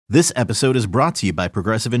This episode is brought to you by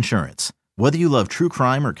Progressive Insurance. Whether you love true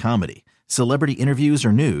crime or comedy, celebrity interviews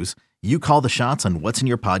or news, you call the shots on what's in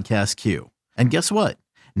your podcast queue. And guess what?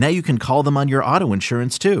 Now you can call them on your auto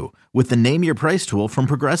insurance too with the Name Your Price tool from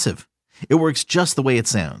Progressive. It works just the way it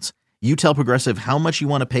sounds. You tell Progressive how much you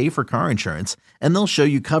want to pay for car insurance, and they'll show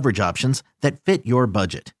you coverage options that fit your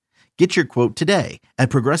budget. Get your quote today at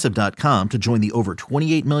Progressive.com to join the over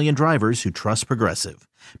 28 million drivers who trust Progressive.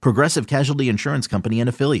 Progressive Casualty Insurance Company and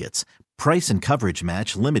Affiliates. Price and coverage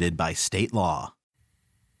match limited by state law.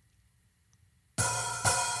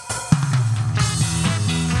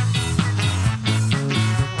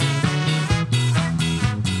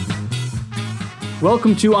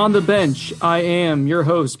 Welcome to On the Bench. I am your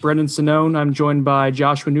host, Brendan Sonnone. I'm joined by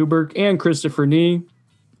Joshua Newberg and Christopher Nee.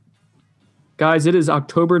 Guys, it is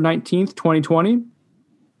October 19th, 2020.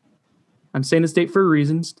 I'm saying this date for a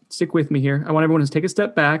reason. Stick with me here. I want everyone to take a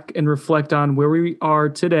step back and reflect on where we are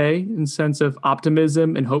today in sense of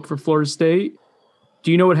optimism and hope for Florida State.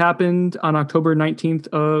 Do you know what happened on October 19th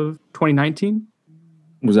of 2019?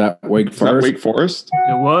 Was that Wake Forest?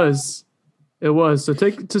 It was. So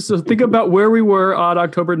think about where we were on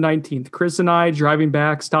October 19th. Chris and I driving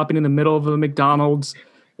back, stopping in the middle of a McDonald's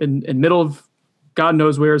in middle of God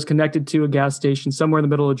knows where, is connected to a gas station somewhere in the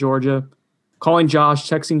middle of Georgia. Calling Josh,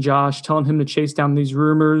 texting Josh, telling him to chase down these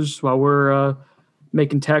rumors while we're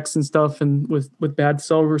making texts and stuff, and with bad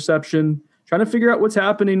cell reception, trying to figure out what's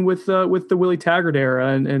happening with the Willie Taggart era.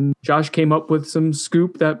 And Josh came up with some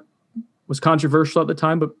scoop that was controversial at the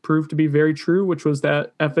time, but proved to be very true, which was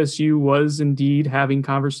that FSU was indeed having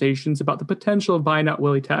conversations about the potential of buying out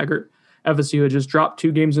Willie Taggart. FSU had just dropped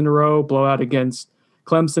 2 games in a row, blowout against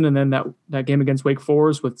Clemson, and then that game against Wake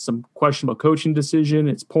Forest with some questionable coaching decision.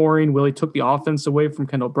 It's pouring. Willie took the offense away from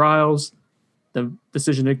Kendall Briles. The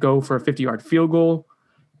decision to go for a 50-yard field goal.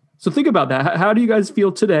 So think about that. How do you guys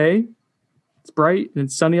feel today? It's bright and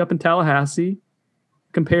it's sunny up in Tallahassee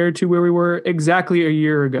compared to where we were exactly a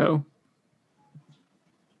year ago.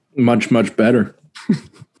 Much, much better.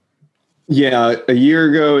 Yeah, a year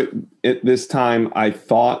ago at this time, I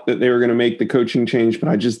thought that they were going to make the coaching change, but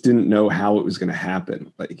I just didn't know how it was going to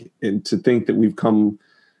happen. And to think that we've come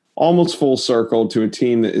almost full circle to a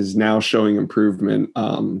team that is now showing improvement.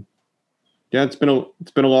 It's been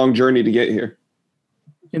a long journey to get here.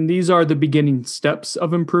 And these are the beginning steps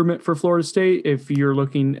of improvement for Florida State. If you're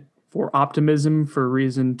looking for optimism, for a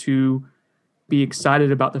reason to be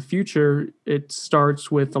excited about the future, it starts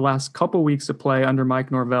with the last couple weeks of play under Mike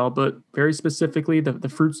Norvell, but very specifically the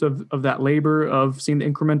fruits of that labor of seeing the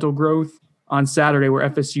incremental growth on Saturday, where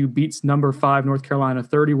FSU beats number 5 North Carolina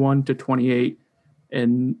 31-28.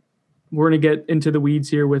 And we're going to get into the weeds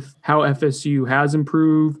here with how FSU has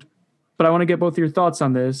improved, but I want to get both of your thoughts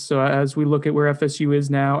on this. So as we look at where FSU is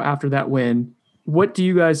now after that win, what do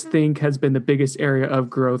you guys think has been the biggest area of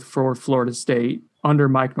growth for Florida State under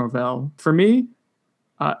Mike Norvell? For me,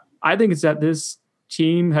 I think it's that this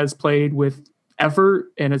team has played with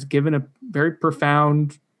effort and has given a very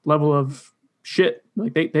profound level of shit.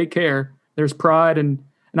 Like they care. There's pride, and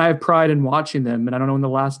I have pride in watching them. And I don't know when the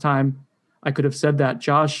last time I could have said that.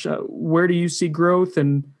 Josh, where do you see growth,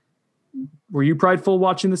 and were you prideful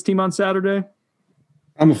watching this team on Saturday?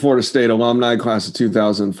 I'm a Florida State alumni, class of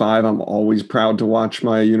 2005. I'm always proud to watch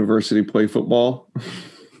my university play football.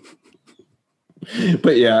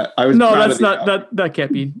 But yeah, I was. No, that's not that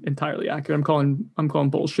can't be entirely accurate. I'm calling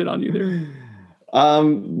bullshit on you there.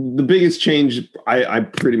 The biggest change, I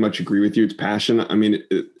pretty much agree with you. It's passion. I mean,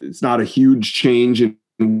 it's not a huge change in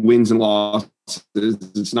wins and losses.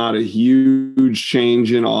 It's not a huge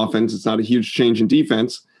change in offense. It's not a huge change in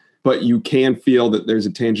defense. But you can feel that there's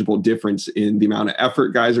a tangible difference in the amount of effort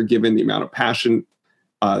guys are given, the amount of passion,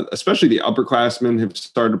 especially the upperclassmen have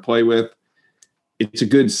started to play with. It's a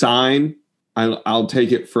good sign. I'll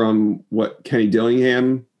take it from what Kenny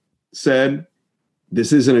Dillingham said.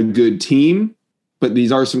 This isn't a good team, but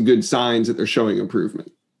these are some good signs that they're showing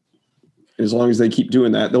improvement. And as long as they keep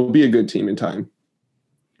doing that, they'll be a good team in time.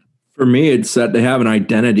 For me, it's that they have an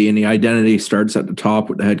identity, and the identity starts at the top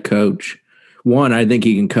with the head coach. One, I think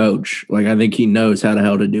he can coach. I think he knows how the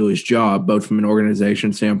hell to do his job, both from an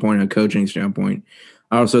organization standpoint and a coaching standpoint.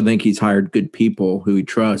 I also think he's hired good people who he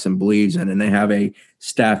trusts and believes in, and they have a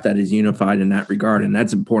staff that is unified in that regard, and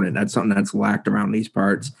that's important. That's something that's lacked around these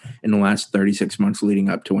parts in the last 36 months leading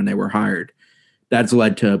up to when they were hired. That's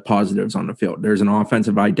led to positives on the field. There's an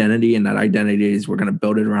offensive identity, and that identity is we're going to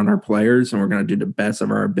build it around our players, and we're going to do the best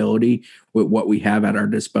of our ability with what we have at our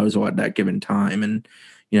disposal at that given time. And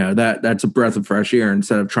that's a breath of fresh air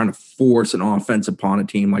instead of trying to force an offense upon a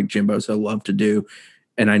team like Jimbo so loved to do.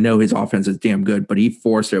 And I know his offense is damn good, but he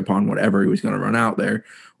forced it upon whatever he was going to run out there,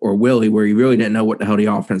 or Willie, where he really didn't know what the hell the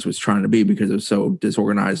offense was trying to be because it was so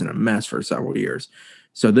disorganized and a mess for several years.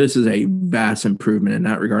 So this is a vast improvement in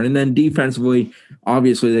that regard. And then defensively,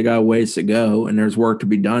 obviously they got ways to go and there's work to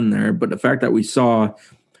be done there. But the fact that we saw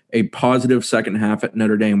a positive second half at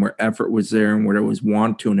Notre Dame where effort was there and where there was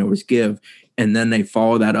want to and there was give, and then they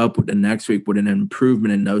follow that up with the next week with an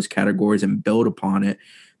improvement in those categories and build upon it,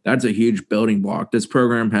 that's a huge building block. This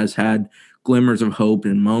program has had glimmers of hope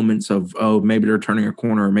and moments of, oh, maybe they're turning a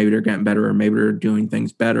corner, or maybe they're getting better, or maybe they're doing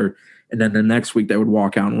things better. And then the next week they would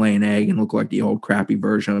walk out and lay an egg and look like the old crappy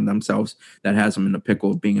version of themselves that has them in the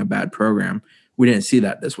pickle of being a bad program. We didn't see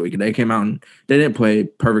that this week. They came out and they didn't play a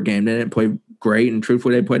perfect game. They didn't play great. And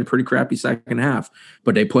truthfully, they played a pretty crappy second half.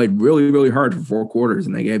 But they played really, really hard for 4 quarters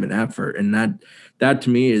and they gave an effort. And that to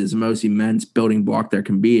me is the most immense building block there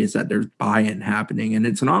can be, is that there's buy-in happening. And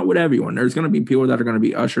it's not with everyone. There's going to be people that are going to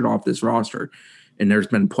be ushered off this roster. And there's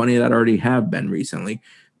been plenty that already have been recently.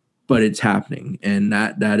 But it's happening, and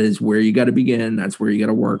that is where you got to begin. That's where you got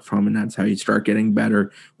to work from, and that's how you start getting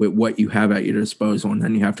better with what you have at your disposal, and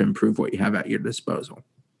then you have to improve what you have at your disposal.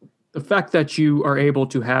 The fact that you are able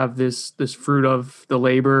to have this fruit of the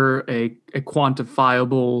labor, a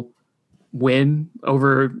quantifiable win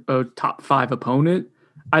over a top 5 opponent,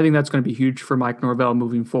 I think that's going to be huge for Mike Norvell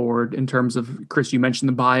moving forward in terms of, Chris, you mentioned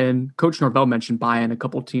the buy-in. Coach Norvell mentioned buy-in a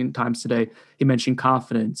couple times today. He mentioned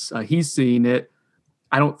confidence. He's seeing it.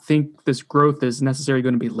 I don't think this growth is necessarily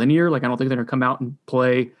going to be linear. Like, I don't think they're going to come out and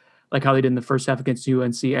play like how they did in the first half against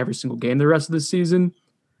UNC every single game the rest of the season.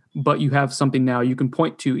 But you have something now you can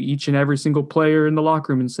point to each and every single player in the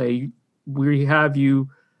locker room and say, we have the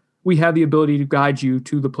ability to guide you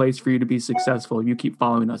to the place for you to be successful. You keep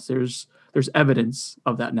following us. There's evidence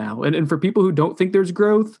of that now. And for people who don't think there's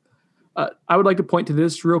growth, I would like to point to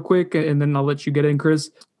this real quick, and then I'll let you get in,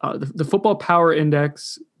 Chris. The Football Power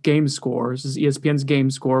Index game score. This is ESPN's game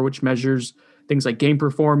score, which measures things like game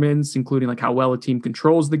performance, including like how well a team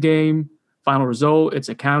controls the game, final result. It's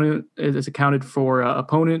accounted for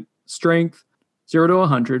opponent strength, 0 to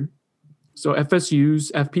 100. So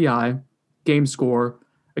FSU's FPI game score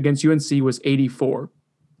against UNC was 84.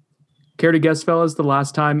 Care to guess, fellas, the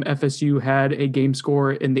last time FSU had a game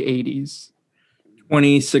score in the 80s?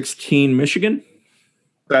 2016 Michigan?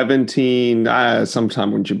 17,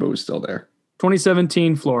 sometime when Jabot was still there.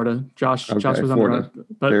 2017 Florida. Josh was on Florida. the run.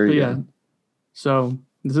 But yeah. So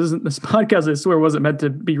this podcast, I swear, wasn't meant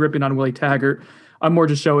to be ripping on Willie Taggart. I'm more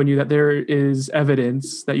just showing you that there is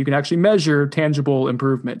evidence that you can actually measure tangible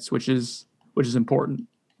improvements, which is important.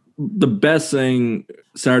 The best thing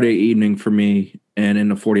Saturday evening for me, and in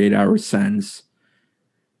the 48-hour sense,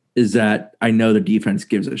 is that I know the defense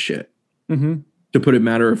gives a shit. Mm-hmm. To put it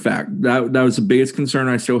matter of fact, that was the biggest concern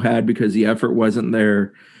I still had, because the effort wasn't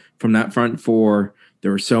there from that front four.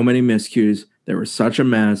 There were so many miscues. They were such a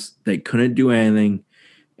mess. They couldn't do anything.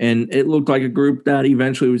 And it looked like a group that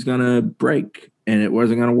eventually was going to break, and it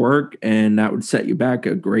wasn't going to work, and that would set you back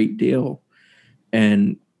a great deal.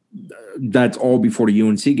 And that's all before the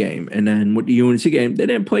UNC game. And then with the UNC game, they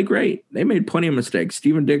didn't play great. They made plenty of mistakes.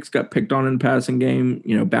 Steven Dix got picked on in the passing game.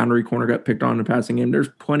 Boundary corner got picked on in the passing game. There's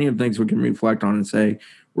plenty of things we can reflect on and say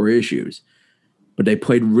were issues. But they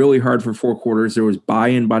played really hard for 4 quarters. There was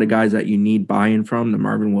buy-in by the guys that you need buy-in from, the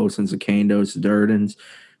Marvin Wilsons, the Kandos, the Durdens,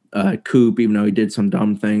 Coop, even though he did some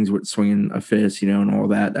dumb things with swinging a fist, and all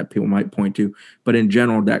that people might point to. But in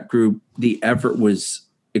general, that group, the effort was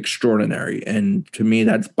extraordinary. And to me,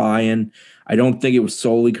 that's buy-in. I don't think it was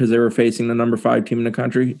solely because they were facing the number 5 team in the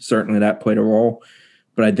country. Certainly that played a role.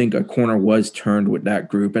 But I think a corner was turned with that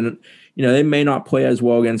group. And, they may not play as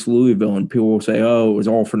well against Louisville, and people will say, oh, it was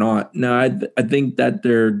all for naught. No, I think that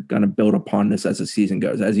they're going to build upon this as the season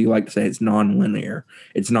goes. As you like to say, it's non-linear.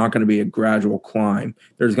 It's not going to be a gradual climb.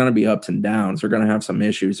 There's going to be ups and downs. They're going to have some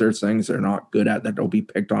issues. There's things they're not good at that they'll be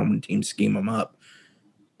picked on when teams scheme them up.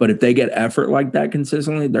 But if they get effort like that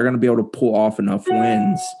consistently, they're going to be able to pull off enough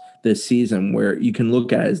wins this season where you can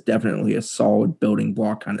look at it as definitely a solid building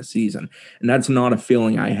block kind of season. And that's not a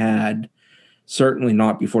feeling I had, certainly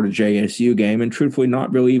not before the JSU game, and truthfully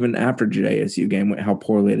not really even after the JSU game with how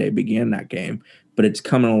poorly they began that game. But it's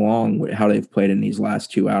coming along with how they've played in these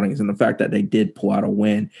last 2 outings and the fact that they did pull out a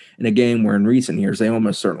win in a game where in recent years they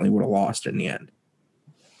almost certainly would have lost in the end.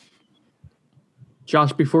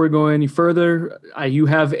 Josh, before we go any further, you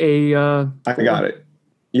have a... I got it.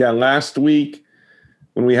 Yeah, last week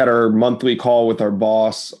when we had our monthly call with our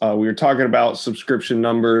boss, we were talking about subscription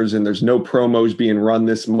numbers, and there's no promos being run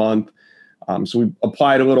this month. So we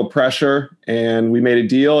applied a little pressure and we made a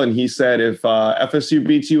deal. And he said, if FSU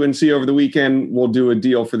beats UNC over the weekend, we'll do a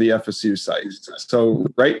deal for the FSU site. So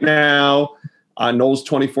right now on Noles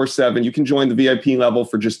 24/7, you can join the VIP level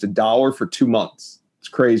for just $1 for 2 months. It's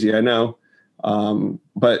crazy, I know.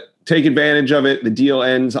 But take advantage of it. The deal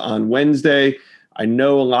ends on Wednesday. I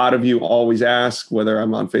know a lot of you always ask, whether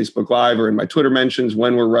I'm on Facebook Live or in my Twitter mentions,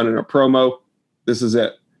 when we're running a promo. This is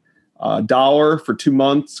it. $1 for 2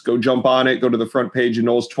 months. Go jump on it. Go to the front page of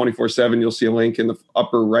Noles 24/7. You'll see a link in the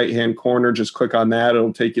upper right-hand corner. Just click on that.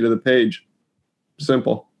 It'll take you to the page.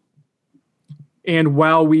 Simple. And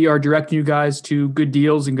while we are directing you guys to good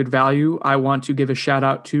deals and good value, I want to give a shout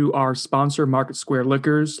out to our sponsor, Market Square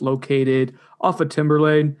Liquors, located off of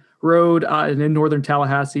Timberlane Road and in northern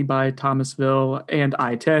Tallahassee by Thomasville and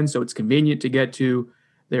I-10. So it's convenient to get to.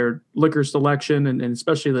 Their liquor selection and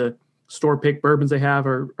especially the store pick bourbons they have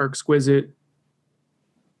are exquisite.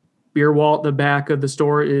 Beer wall at the back of the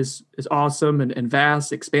store is awesome and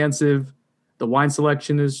vast, expansive. The wine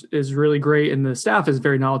selection is really great, and the staff is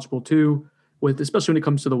very knowledgeable too. Especially when it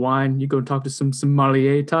comes to the wine, you go and talk to some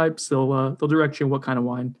sommelier types. They'll direct you on what kind of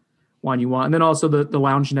wine you want. And then also the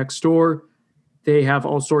lounge next door, they have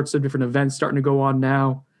all sorts of different events starting to go on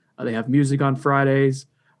now. They have music on Fridays.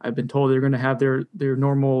 I've been told they're going to have their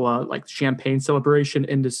normal like champagne celebration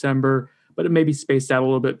in December, but it may be spaced out a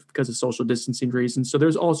little bit because of social distancing reasons. So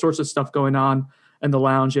there's all sorts of stuff going on in the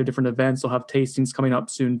lounge. They have different events. They'll have tastings coming up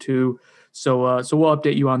soon too. So we'll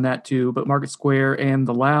update you on that too. But Market Square and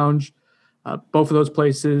the lounge, both of those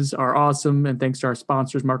places are awesome. And thanks to our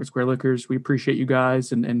sponsors, Market Square Liquors, we appreciate you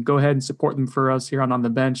guys and go ahead and support them for us here on the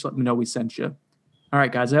bench. Let them know we sent you. All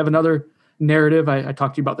right, guys, I have another narrative. I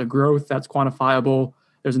talked to you about the growth. That's quantifiable.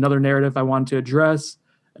 There's another narrative I wanted to address,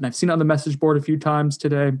 and I've seen it on the message board a few times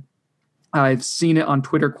today. I've seen it on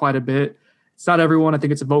Twitter quite a bit. It's not everyone. I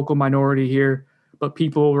think it's a vocal minority here, but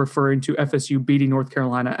people referring to FSU beating North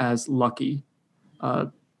Carolina as lucky.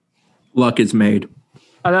 Luck is made.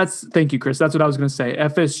 Thank you, Chris. That's what I was going to say.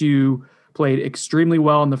 FSU played extremely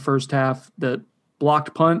well in the first half. The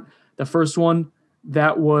blocked punt, the first one,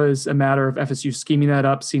 that was a matter of FSU scheming that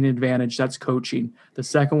up, seeing an advantage. That's coaching. The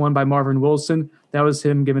second one by Marvin Wilson, that was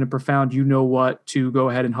him giving a profound you-know-what to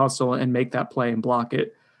go ahead and hustle and make that play and block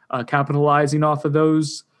it. Capitalizing off of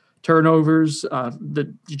those turnovers,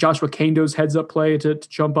 the Joshua Kando's heads-up play to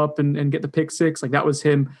jump up and get the pick six, like that was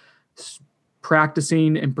him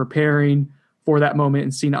practicing and preparing for that moment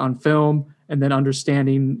and seeing it on film and then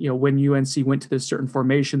understanding, when UNC went to this certain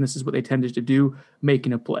formation, this is what they tended to do,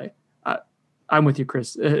 making a play. I'm with you,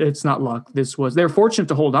 Chris. It's not luck. They're fortunate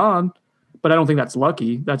to hold on, but I don't think that's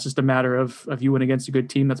lucky. That's just a matter of you went against a good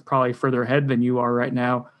team that's probably further ahead than you are right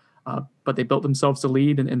now. But they built themselves to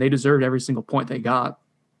lead, and they deserved every single point they got.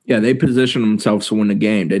 Yeah, they positioned themselves to win the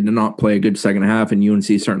game. They did not play a good second half, and UNC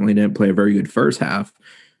certainly didn't play a very good first half.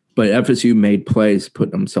 But FSU made plays,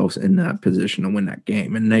 put themselves in that position to win that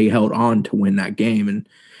game, and they held on to win that game. And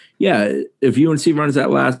yeah, if UNC runs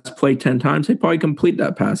that last play 10 times, they probably complete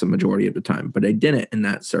that pass a majority of the time, but they didn't in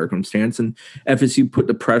that circumstance. And FSU put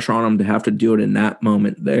the pressure on them to have to do it in that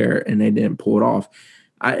moment there, and they didn't pull it off.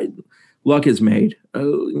 Luck is made.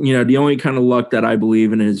 The only kind of luck that I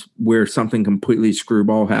believe in is where something completely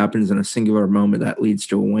screwball happens in a singular moment that leads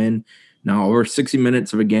to a win. Now, over 60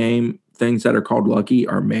 minutes of a game, things that are called lucky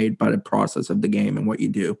are made by the process of the game and what you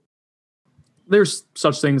do. There's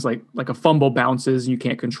such things like a fumble bounces, and you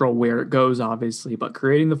can't control where it goes, obviously, but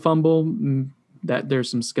creating the fumble, that there's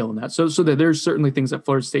some skill in that. So that there's certainly things that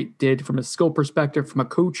Florida State did from a skill perspective, from a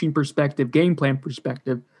coaching perspective, game plan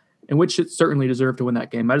perspective, in which it certainly deserved to win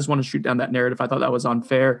that game. I just want to shoot down that narrative. I thought that was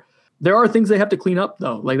unfair. There are things they have to clean up,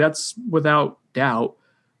 though. Like, that's without doubt.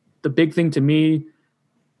 The big thing to me,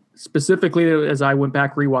 specifically as I went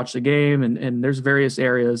back, rewatched the game, and there's various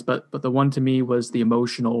areas, but the one to me was the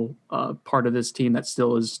emotional part of this team that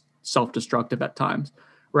still is self-destructive at times.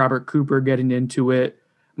 Robert Cooper getting into it,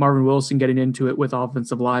 Marvin Wilson getting into it with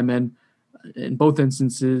offensive linemen. In both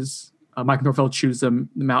instances, Mike Norvell chews them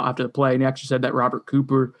out after the play, and he actually said that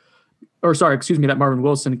that Marvin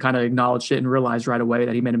Wilson kind of acknowledged it and realized right away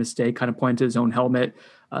that he made a mistake, kind of pointed to his own helmet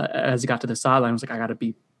as he got to the sideline. I was like, I got to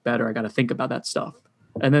be better. I got to think about that stuff.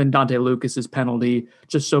 And then Dante Lucas's penalty,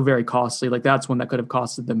 just so very costly. Like, that's one that could have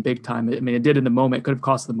costed them big time. I mean, it did in the moment. It could have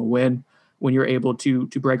cost them a win when you're able to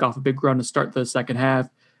break off a big run to start the second half,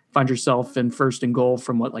 find yourself in first and goal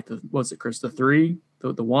from the 3,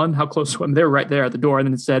 the 1? How close? I mean, they were right there at the door, and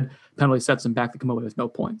then instead penalty sets them back to come away with no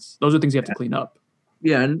points. Those are things you have to clean up.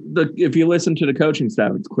 Yeah, and if you listen to the coaching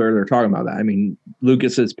staff, it's clear they're talking about that. I mean,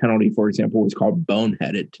 Lucas's penalty, for example, was called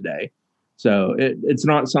boneheaded today. So it's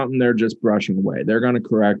not something they're just brushing away. They're going to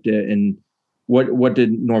correct it. And What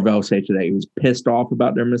did Norvell say today? He was pissed off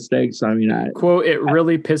about their mistakes. I mean, quote, it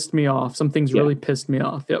really pissed me off. Some things really pissed me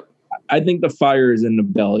off. Yep. I think the fire is in the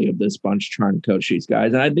belly of this bunch trying to coach these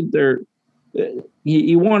guys. And I think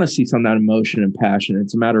you want to see some of that emotion and passion.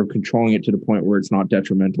 It's a matter of controlling it to the point where it's not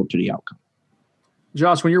detrimental to the outcome.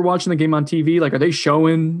 Josh, when you're watching the game on TV, like, are they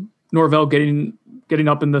showing Norvell getting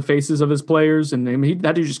up in the faces of his players? And I mean,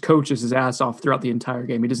 that dude just coaches his ass off throughout the entire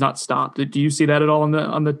game. He does not stop. Do you see that at all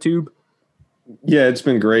on the tube? Yeah, it's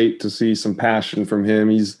been great to see some passion from him.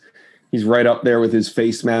 He's right up there with his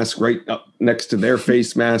face mask, right up next to their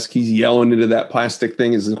face mask. He's yelling into that plastic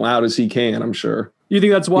thing as loud as he can, I'm sure. You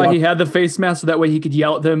think that's why he had the face mask, so that way he could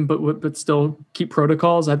yell at them, but still keep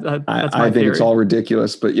protocols? That's my I think theory. It's all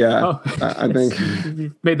ridiculous, but yeah, I think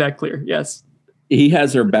you've made that clear. Yes, he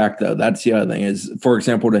has their back, though. That's the other thing is, for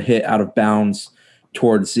example, to hit out of bounds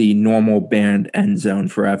towards the normal band end zone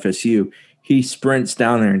for FSU, he sprints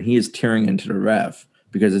down there and he is tearing into the ref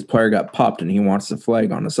because his player got popped and he wants the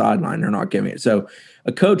flag on the sideline. They're not giving it. So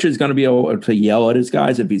a coach is going to be able to yell at his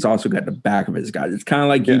guys if he's also got the back of his guys. It's kind of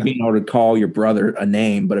like you being able to call your brother a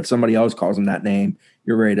name, but if somebody else calls him that name,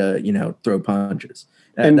 you're ready to, throw punches.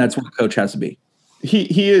 And that's what a coach has to be.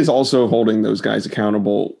 He is also holding those guys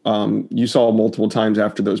accountable. You saw multiple times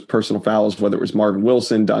after those personal fouls, whether it was Marvin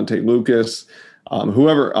Wilson, Dante Lucas,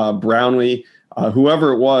 whoever, Brownlee,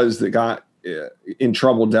 whoever it was that got in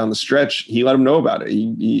trouble down the stretch, he let them know about it.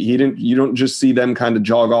 He didn't. You don't just see them kind of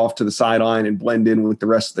jog off to the sideline and blend in with the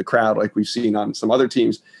rest of the crowd like we've seen on some other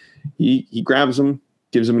teams. He grabs them,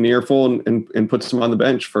 gives them an earful, and puts them on the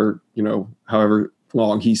bench for however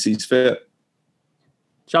long he sees fit.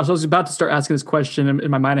 Josh, I was about to start asking this question. In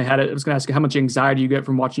my mind, I was going to ask you how much anxiety you get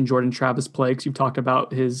from watching Jordan Travis play, because you've talked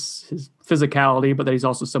about his physicality, but that he's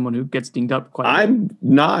also someone who gets dinged up quite a bit. I'm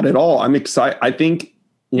not at all. I'm excited. I think.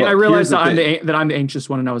 Look, I realize that I'm the anxious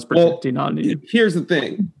one, and I was projecting on you. Here's the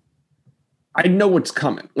thing. I know what's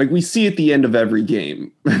coming. Like, we see at the end of every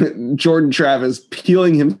game, Jordan Travis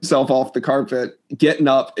peeling himself off the carpet, getting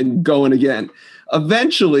up and going again.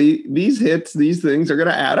 Eventually, these hits, these things are going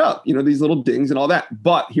to add up, these little dings and all that.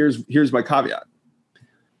 But here's my caveat.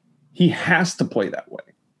 He has to play that way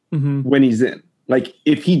when he's in. Like,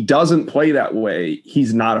 if he doesn't play that way,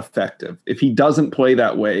 he's not effective. If he doesn't play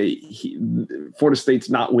that way, Florida State's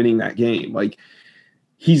not winning that game. Like,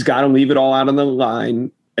 he's got to leave it all out on the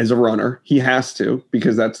line as a runner. He has to,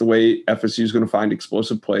 because that's the way FSU is going to find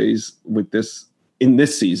explosive plays in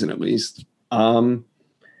this season, at least. And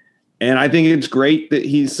I think it's great that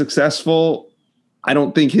he's successful. I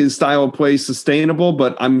don't think his style of play is sustainable,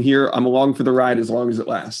 but I'm along for the ride as long as it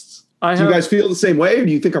lasts. Do you guys feel the same way, or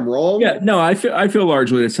do you think I'm wrong? Yeah, no, I feel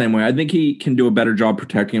largely the same way. I think he can do a better job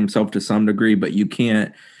protecting himself to some degree, but you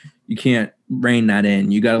can't rein that in.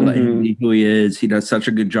 You got to let him be who he is. He does such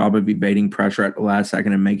a good job of evading pressure at the last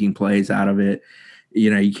second and making plays out of it.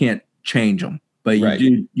 You can't change him, but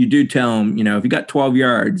you do tell him, if you got 12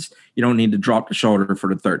 yards, you don't need to drop the shoulder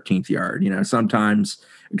for the 13th yard. Sometimes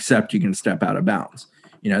except you can step out of bounds.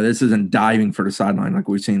 This isn't diving for the sideline like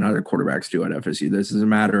we've seen other quarterbacks do at FSU. This is a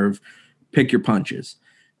matter of pick your punches.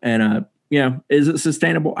 And, is it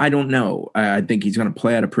sustainable? I don't know. I think he's going to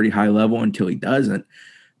play at a pretty high level until he doesn't.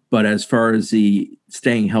 But as far as the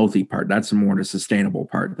staying healthy part, that's the more the sustainable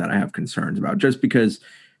part that I have concerns about. Just because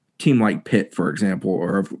team like Pitt, for example,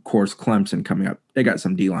 or of course Clemson coming up, they got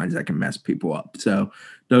some D-lines that can mess people up. So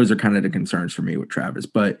those are kind of the concerns for me with Travis.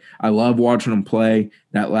 But I love watching him play.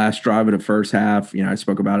 That last drive of the first half, I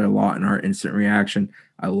spoke about it a lot in our instant reaction.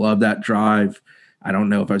 I love that drive. I don't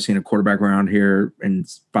know if I've seen a quarterback around here in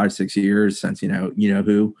 5-6 years since,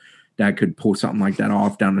 who that could pull something like that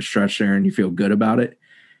off down the stretch there and you feel good about it.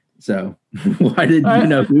 So why did I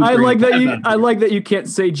like that you can't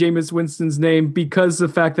say Jameis Winston's name, because the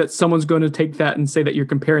fact that someone's going to take that and say that you're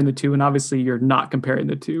comparing the two, and obviously you're not comparing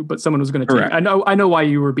the two, but someone was going to take. I know why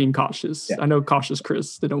you were being cautious. Yeah. I know cautious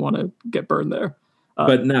Chris didn't want to get burned there.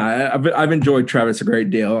 But no, I've enjoyed Travis a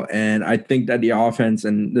great deal, and I think that the offense,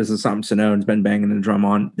 and this is something Sanone's been banging the drum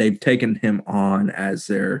on, they've taken him on as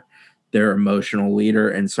their emotional leader,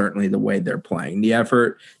 and certainly the way they're playing. The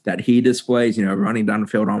effort that he displays, running down the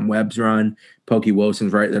field on Webb's run, Pokey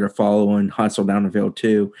Wilson's right there following, hustle down the field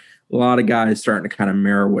too. A lot of guys starting to kind of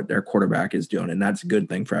mirror what their quarterback is doing, and that's a good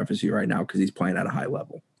thing for FSU right now because he's playing at a high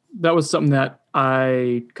level. That was something that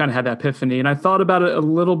I kind of had that epiphany, and I thought about it a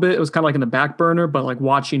little bit. It was kind of like in the back burner, but like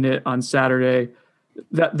watching it on Saturday,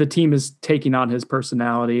 that the team is taking on his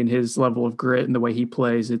personality and his level of grit and the way he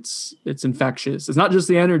plays. It's infectious. It's not just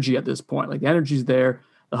the energy at this point. Like, the energy's there,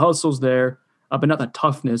 the hustle's there, but not the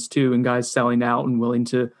toughness too, and guys selling out and willing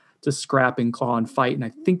to scrap and claw and fight. And I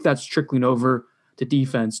think that's trickling over to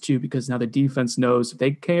defense too, because now the defense knows if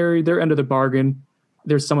they carry their end of the bargain,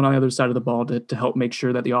 there's someone on the other side of the ball to help make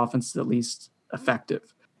sure that the offense is at least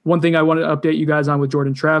effective. One thing I wanted to update you guys on with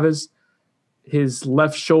Jordan Travis, his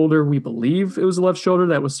left shoulder, we believe it was the left shoulder.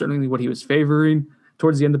 That was certainly what he was favoring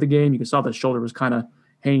towards the end of the game. You saw the shoulder was kind of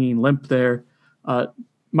hanging limp there.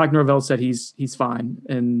 Mike Norvell said he's fine,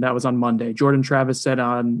 and that was on Monday. Jordan Travis said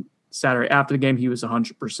on Saturday after the game he was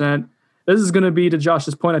 100%. This is going to be, to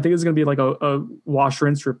Josh's point, I think it's going to be like a wash,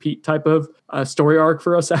 rinse, repeat type of story arc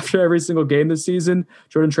for us after every single game this season.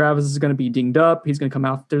 Jordan Travis is going to be dinged up. He's going to come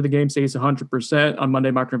out after the game, say he's 100%. On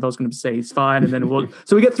Monday, Mark Norvell is going to say he's fine. And then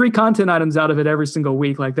so we get 3 content items out of it every single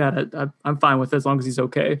week like that. I'm fine with it as long as he's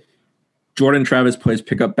okay. Jordan Travis plays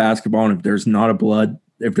pickup basketball, and if there's not blood,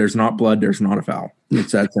 there's not a foul.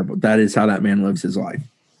 It's that simple. That is how that man lives his life.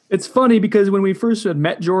 It's funny because when we first had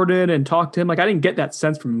met Jordan and talked to him, like I didn't get that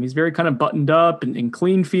sense from him. He's very kind of buttoned up and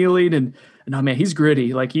clean feeling, and oh man, he's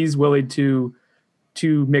gritty. Like he's willing to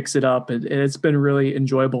mix it up, and it's been really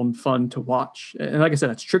enjoyable and fun to watch. And like I said,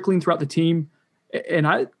 it's trickling throughout the team, and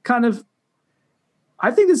I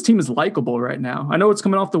think this team is likable right now. I know it's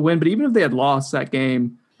coming off the win, but even if they had lost that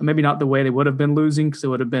game, maybe not the way they would have been losing because it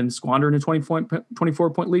would have been squandering a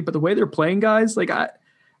 24-point lead, but the way they're playing, guys, like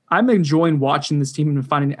I'm enjoying watching this team and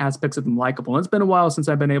finding aspects of them likable. And it's been a while since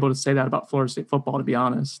I've been able to say that about Florida State football, to be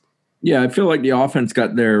honest. Yeah, I feel like the offense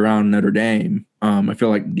got there around Notre Dame. I feel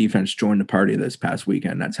like defense joined the party this past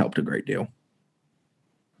weekend. That's helped a great deal.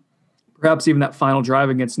 Perhaps even that final drive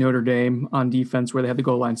against Notre Dame on defense where they had the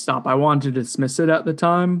goal line stop. I wanted to dismiss it at the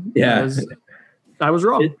time. Yeah. I was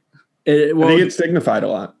wrong. I think it signified a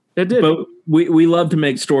lot. It did. But we love to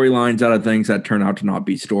make storylines out of things that turn out to not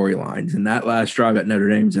be storylines. And that last drive at Notre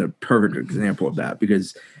Dame is a perfect example of that,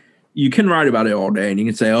 because you can write about it all day and you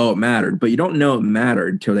can say, oh, it mattered, but you don't know it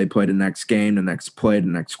mattered until they play the next game, the next play, the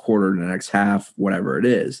next quarter, the next half, whatever it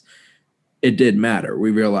is. It did matter. We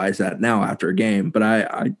realize that now after a game.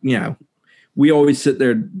 But we always sit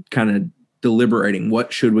there kind of deliberating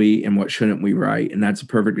what should we and what shouldn't we write. And that's a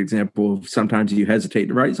perfect example of sometimes you hesitate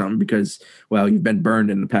to write something because, well, you've been burned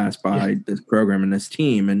in the past by this program and this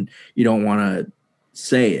team, and you don't want to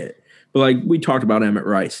say it. But like we talked about Emmett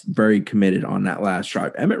Rice, very committed on that last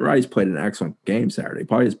drive. Emmett Rice played an excellent game Saturday,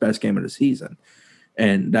 probably his best game of the season.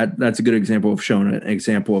 And that's a good example of showing an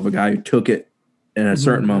example of a guy who took it in a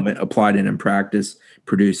certain moment, applied it in practice,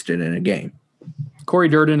 produced it in a game. Corey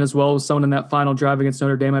Durden as well was someone in that final drive against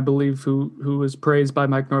Notre Dame, I believe, who was praised by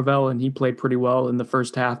Mike Norvell, and he played pretty well in the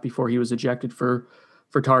first half before he was ejected for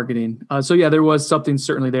targeting. So yeah, there was something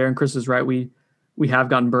certainly there. And Chris is right. We have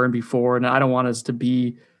gotten burned before, and I don't want us to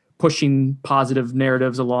be pushing positive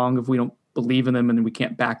narratives along if we don't believe in them and we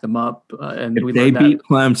can't back them up. And if they beat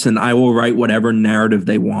Clemson, I will write whatever narrative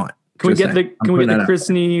they want. Can we get the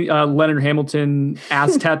Christine Leonard Hamilton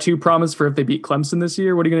ass tattoo promise for if they beat Clemson this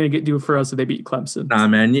year? What are you going to do for us if they beat Clemson? Nah,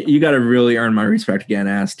 man, you got to really earn my respect again.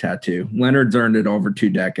 Ass tattoo. Leonard's earned it over 2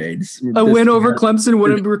 decades. A win over Clemson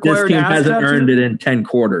wouldn't require an ass tattoo. This team hasn't earned it in 10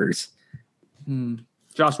 quarters.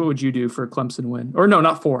 Josh, what would you do for a Clemson win? Or no,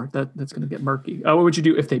 not 4. That's going to get murky. What would you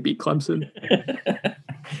do if they beat Clemson?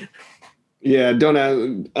 Yeah, don't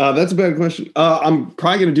ask. That's a bad question. I'm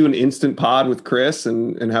probably going to do an instant pod with Chris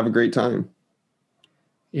and have a great time.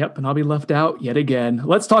 Yep, and I'll be left out yet again.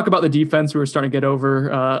 Let's talk about the defense. We were starting to get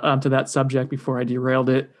over onto that subject before I derailed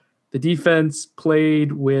it. The defense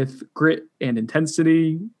played with grit and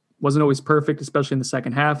intensity. Wasn't always perfect, especially in the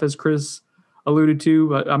second half, as Chris alluded to.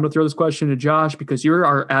 But I'm going to throw this question to Josh because you're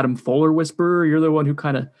our Adam Fuller whisperer. You're the one who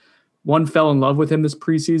kind of fell in love with him this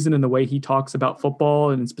preseason and the way he talks about football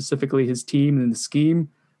and specifically his team and the scheme.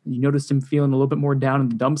 You noticed him feeling a little bit more down in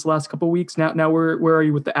the dumps the last couple of weeks. Now where are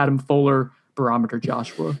you with the Adam Fuller barometer,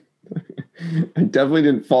 Joshua? I definitely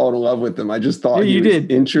didn't fall in love with him. I just thought he was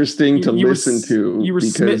interesting to listen to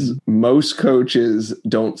because smitten. Most coaches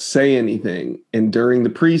don't say anything. And during the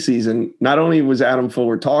preseason, not only was Adam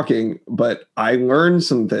Fuller talking, but I learned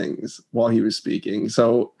some things while he was speaking.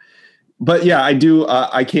 So, but yeah, I do.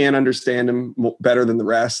 I can understand him better than the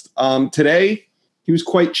rest. Today, he was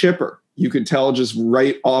quite chipper. You could tell just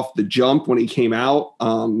right off the jump when he came out.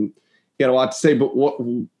 He had a lot to say, but what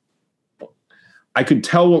I could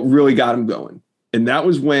tell what really got him going. And that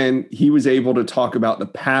was when he was able to talk about the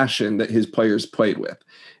passion that his players played with.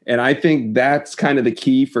 And I think that's kind of the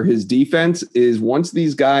key for his defense is once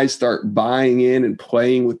these guys start buying in and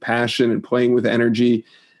playing with passion and playing with energy,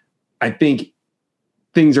 I think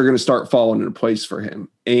things are going to start falling into place for him.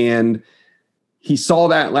 And he saw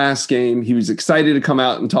that last game. He was excited to come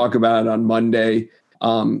out and talk about it on Monday.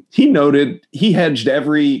 He hedged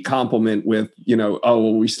every compliment with, oh,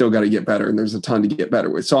 well, we still got to get better. And there's a ton to get better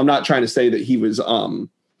with. So I'm not trying to say that he was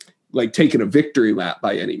like taking a victory lap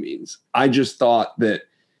by any means. I just thought that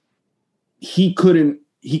he couldn't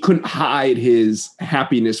hide his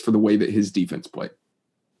happiness for the way that his defense played.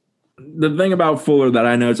 The thing about Fuller that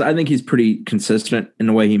I know is I think he's pretty consistent in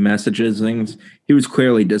the way he messages things. He was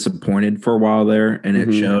clearly disappointed for a while there, and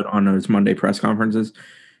it showed on those Monday press conferences.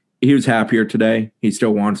 He was happier today. He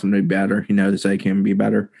still wants them to be better. He knows they can be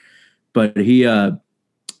better. But I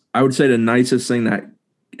would say the nicest thing that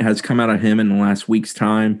has come out of him in the last week's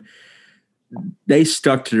time, they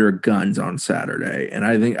stuck to their guns on Saturday. And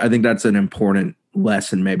I think that's an important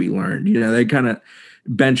lesson maybe learned. They kind of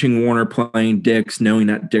benching Warner, playing Dix, knowing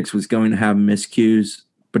that Dix was going to have miscues,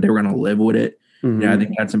 but they were going to live with it. I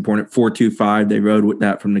think that's important. 4-2-5, they rode with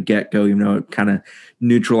that from the get-go, even though it kind of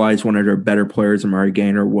neutralized one of their better players. Amari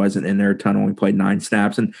Gaynor wasn't in there a ton, only played 9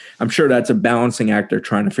 snaps. And I'm sure that's a balancing act they're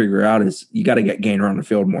trying to figure out is you got to get Gaynor on the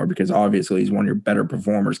field more because obviously he's one of your better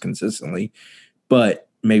performers consistently. But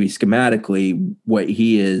maybe schematically what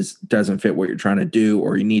he is doesn't fit what you're trying to do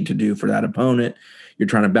or you need to do for that opponent. You're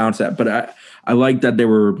trying to bounce that. But I like that they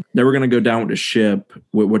were going to go down with the ship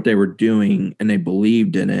with what they were doing and they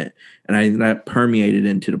believed in it. And I think that permeated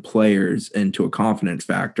into the players, into a confidence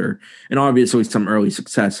factor. And obviously some early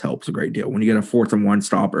success helps a great deal. When you get a 4th and 1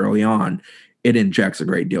 stop early on, it injects a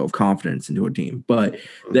great deal of confidence into a team. But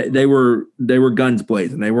they were guns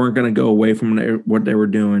blazing. They weren't going to go away from what they were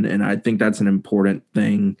doing. And I think that's an important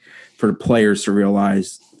thing for the players to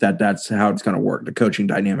realize that that's how it's going to work, the coaching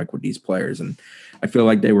dynamic with these players. And I feel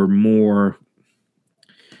like they were more,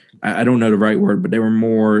 I don't know the right word, but they were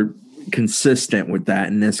more consistent with that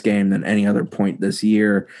in this game than any other point this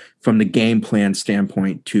year from the game plan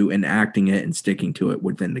standpoint to enacting it and sticking to it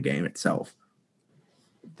within the game itself.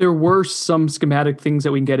 There were some schematic things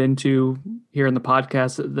that we can get into here in the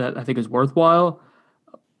podcast that I think is worthwhile.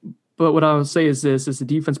 But what I would say is this, is the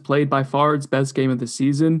defense played by far its best game of the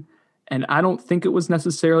season. And I don't think it was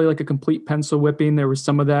necessarily like a complete pencil whipping. There was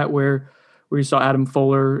some of that where you saw Adam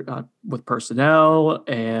Fuller with personnel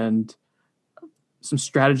and some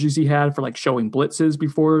strategies he had for like showing blitzes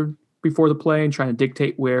before the play and trying to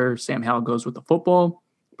dictate where Sam Howell goes with the football.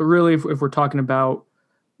 But really, if we're talking about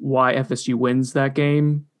why FSU wins that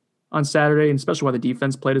game on Saturday, and especially why the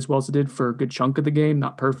defense played as well as it did for a good chunk of the game,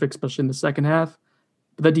 not perfect, especially in the second half.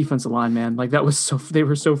 But that defensive line, man, like that was they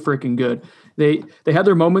were so freaking good. They had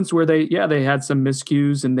their moments where they had some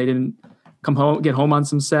miscues and they didn't get home on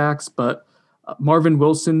some sacks, but Marvin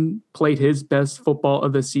Wilson played his best football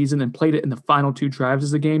of the season and played it in the final 2 drives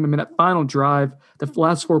of the game. I mean, that final drive, the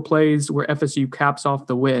last 4 plays where FSU caps off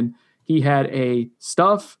the win, he had a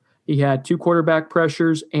stuff, he had 2 quarterback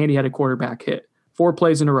pressures, and he had a quarterback hit. 4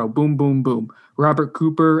 plays in a row, boom, boom, boom. Robert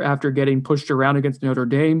Cooper, after getting pushed around against Notre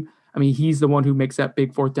Dame, I mean, he's the one who makes that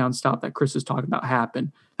big 4th down stop that Chris is talking about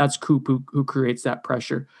happen. That's Coop who creates that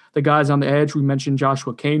pressure. The guys on the edge, we mentioned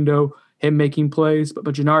Joshua Kando, him making plays, but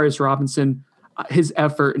Janarius Robinson, his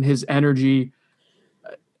effort and his energy,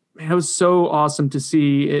 man, it was so awesome to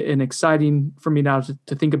see and exciting for me now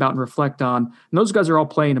to think about and reflect on. And those guys are all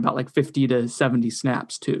playing about like 50 to 70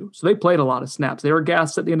 snaps too. So they played a lot of snaps. They were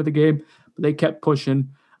gassed at the end of the game, but they kept pushing.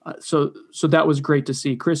 So that was great to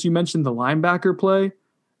see. Chris, you mentioned the linebacker play.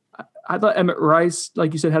 I thought Emmett Rice,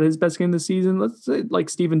 like you said, had his best game this season. Let's say like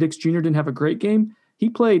Steven Dix Jr. didn't have a great game. He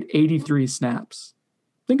played 83 snaps.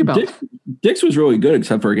 Think about it. Dix was really good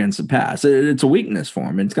except for against the pass. It's a weakness for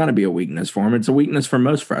him. It's got to be a weakness for him. It's a weakness for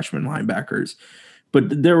most freshman linebackers.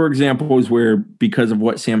 But there were examples where because of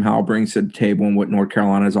what Sam Howell brings to the table and what North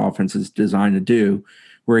Carolina's offense is designed to do,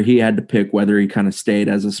 where he had to pick whether he kind of stayed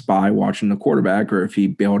as a spy watching the quarterback or if he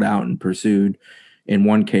bailed out and pursued, in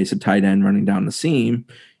one case, a tight end running down the seam.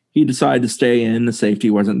 He decided to stay in. The safety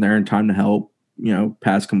wasn't there in time to help,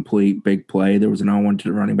 pass complete, big play. There was an 0-1 to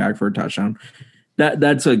the running back for a touchdown.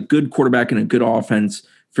 That's a good quarterback and a good offense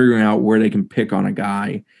figuring out where they can pick on a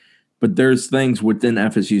guy. But there's things within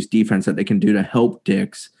FSU's defense that they can do to help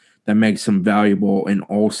Dix that makes him valuable in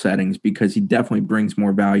all settings because he definitely brings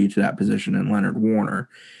more value to that position than Leonard Warner.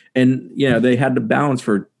 And, they had to balance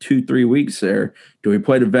for 2-3 weeks there. Do we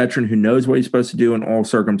play the veteran who knows what he's supposed to do in all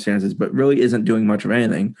circumstances but really isn't doing much of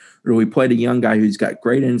anything? Or do we play the young guy who's got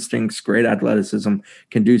great instincts, great athleticism,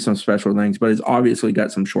 can do some special things, but has obviously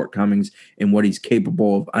got some shortcomings in what he's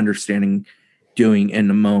capable of understanding, doing in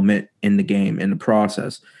the moment, in the game, in the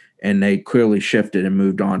process? And they clearly shifted and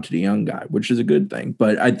moved on to the young guy, which is a good thing.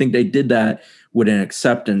 But I think they did that with an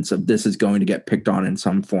acceptance of this is going to get picked on in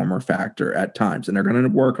some form or factor at times. And they're going to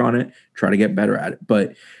work on it, try to get better at it.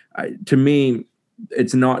 But to me,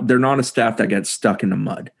 they're not a staff that gets stuck in the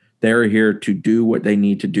mud. They're here to do what they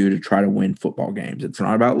need to do to try to win football games. It's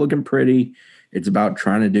not about looking pretty. It's about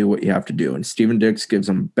trying to do what you have to do. And Steven Dix gives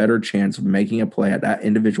them a better chance of making a play at that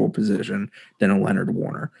individual position than a Leonard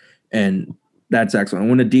Warner. And that's excellent.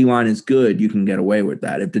 When the D-line is good, you can get away with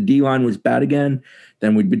that. If the D-line was bad again,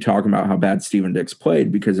 then we'd be talking about how bad Steven Dix played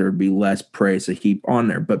because there would be less praise to heap on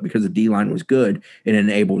there. But because the D-line was good, it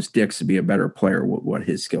enables Dix to be a better player with what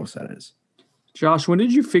his skill set is. Josh, when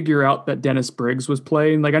did you figure out that Dennis Briggs was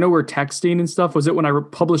playing? Like, I know we're texting and stuff. Was it when I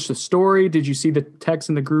published the story? Did you see the text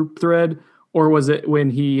in the group thread? Or was it when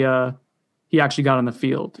he actually got on the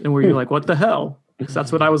field? And were you like, what the hell? Because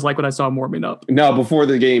that's what I was like when I saw him warming up. No, before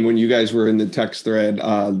the game, when you guys were in the text thread,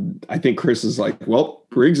 I think Chris is like, well,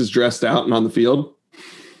 Briggs is dressed out and on the field.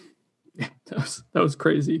 That was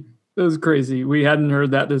crazy. That was crazy. We hadn't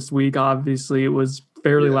heard that this week. Obviously, it was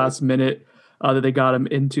fairly last minute that they got him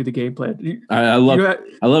into the game plan. I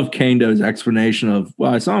love Kando's explanation of,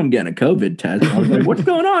 well, I saw him getting a COVID test. I was like, what's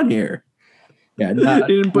going on here? Yeah,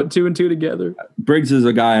 he didn't put two and two together. Briggs is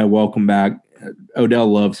a guy I welcome back. Odell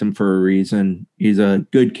loves him for a reason. He's a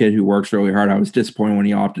good kid who works really hard. I was disappointed when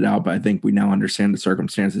he opted out, but I think we now understand the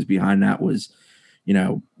circumstances behind that was,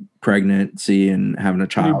 pregnancy and having a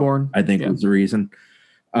child. Newborn. I think was the reason.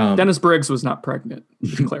 Dennis Briggs was not pregnant,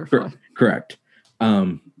 to clarify. Correct.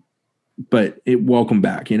 But welcome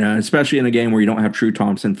back, especially in a game where you don't have True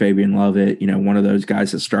Thompson, Fabian Lovett, one of those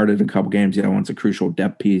guys that started a couple games. One's a crucial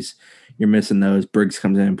depth piece. You're missing those. Briggs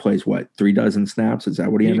comes in and plays 36 snaps. Is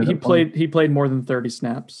that what he ended up playing? He played more than 30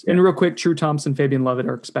 snaps. Yeah. And real quick, True Thompson, Fabian Lovett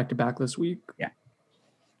are expected back this week. Yeah.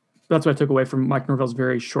 That's what I took away from Mike Norvell's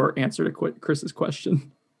very short answer to Chris's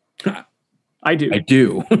question. I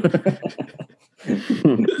do.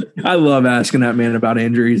 I love asking that man about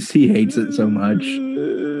injuries. He hates it so much.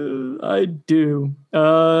 I do.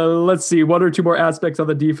 Let's see. One or two more aspects of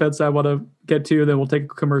the defense I want to get to. Then we'll take a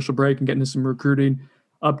commercial break and get into some recruiting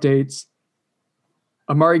updates.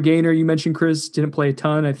 Amari Gainer, you mentioned, Chris, didn't play a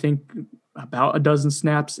ton. I think about a dozen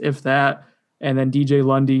snaps, if that. And then DJ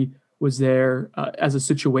Lundy was there as a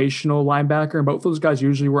situational linebacker. And both those guys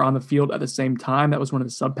usually were on the field at the same time. That was one of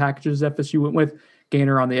the sub packages FSU went with.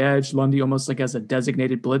 Gainer on the edge, Lundy almost like as a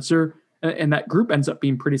designated blitzer. And that group ends up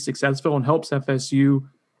being pretty successful and helps FSU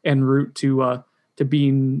en route to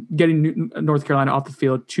getting North Carolina off the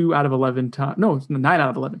field 2 out of 11 times. No, 9 out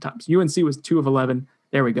of 11 times. UNC was 2 of 11.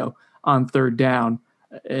 There we go. On third down.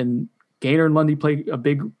 And Gainer and Lundy play a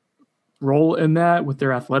big role in that with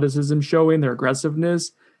their athleticism showing, their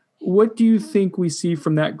aggressiveness. What do you think we see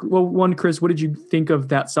from that? Well, one, Chris, what did you think of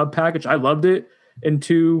that sub package? I loved it. And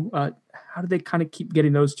two, how do they kind of keep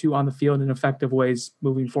getting those two on the field in effective ways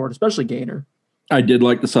moving forward, especially Gainer? I did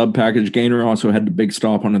like the sub package. Gainer also had the big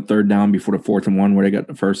stop on the third down before the 4th and 1, where they got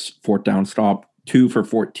the first 4th down stop. 2 for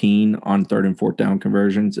 14 on 3rd and 4th down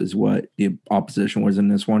conversions is what the opposition was in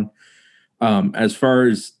this one. As far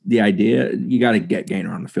as the idea, you got to get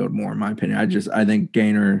Gainer on the field more, in my opinion. I think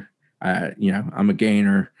Gainer, I'm a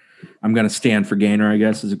Gainer. I'm going to stand for Gainer, I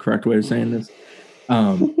guess is the correct way of saying this.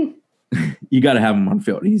 You got to have him on the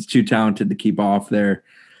field. He's too talented to keep off there.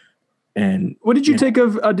 And what did you take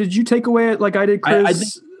of? Did you take away it like I did,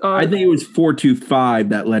 Chris? I think it was 4.25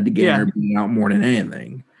 that led to Gainer being out more than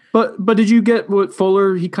anything. But did you get what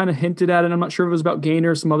Fuller? He kind of hinted at it. I'm not sure if it was about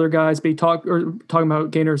Gainer or some other guys, but he talking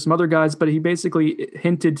about Gainer or some other guys. But he basically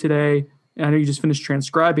hinted today, and I know you just finished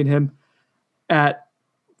transcribing him, at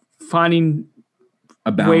finding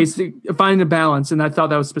a balance. Finding a balance. And I thought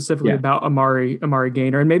that was specifically about Amari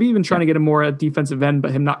Gainer, and maybe even trying to get him more at defensive end,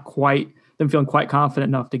 but him feeling quite confident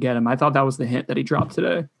enough to get him. I thought that was the hint that he dropped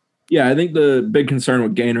today. Yeah, I think the big concern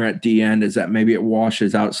with Gainer at D end is that maybe it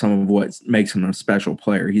washes out some of what makes him a special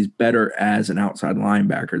player. He's better as an outside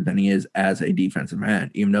linebacker than he is as a defensive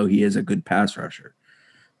end, even though he is a good pass rusher.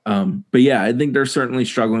 But yeah, I think they're certainly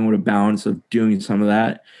struggling with a balance of doing some of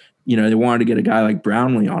that. They wanted to get a guy like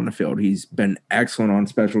Brownlee on the field. He's been excellent on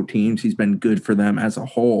special teams. He's been good for them as a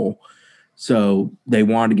whole. So they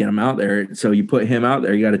wanted to get him out there. So you put him out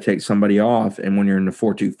there, you got to take somebody off. And when you're in the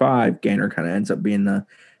 4.25, Gainer kind of ends up being the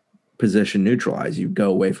position neutralized. You go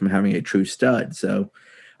away from having a true stud. So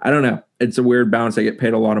I don't know. It's a weird balance. They get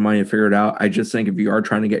paid a lot of money to figure it out. I just think if you are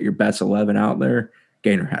trying to get your best 11 out there,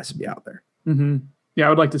 Gainer has to be out there. Mm-hmm. Yeah, I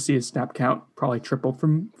would like to see his snap count probably triple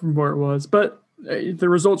from where it was. But the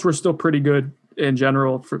results were still pretty good in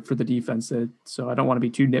general for the defense. So I don't want to be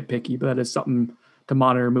too nitpicky, but that is something to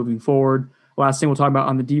monitor moving forward. Last thing we'll talk about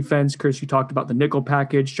on the defense, Chris, you talked about the nickel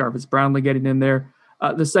package, Jarvis Brownlee getting in there.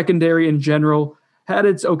 The secondary in general had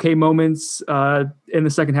its okay moments in the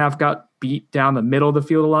second half, got beat down the middle of the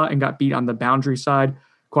field a lot and got beat on the boundary side.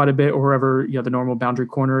 quite a bit, or wherever the normal boundary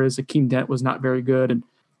corner is. Akeem Dent was not very good. And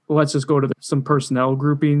let's just go to some personnel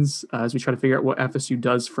groupings as we try to figure out what FSU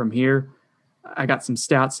does from here. I got some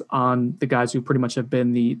stats on the guys who pretty much have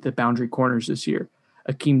been the boundary corners this year.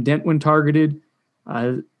 Akeem Dent, when targeted,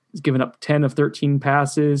 has given up 10 of 13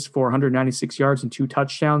 passes for 196 yards and 2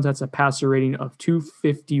 touchdowns. That's a passer rating of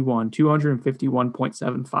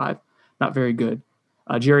 251.75. Not very good.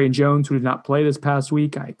 Jerry Jones, who did not play this past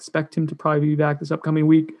week, I expect him to probably be back this upcoming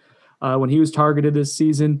week. When he was targeted this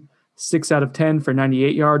season, 6 out of 10 for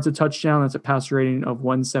 98 yards, a touchdown. That's a passer rating of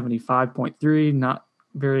 175.3. Not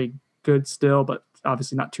very good still, but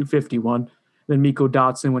obviously not 251. Then Miko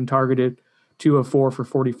Dotson, when targeted, 2 of 4 for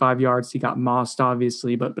 45 yards. He got mossed,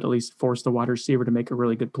 obviously, but at least forced the wide receiver to make a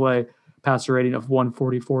really good play. Passer rating of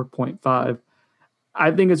 144.5. I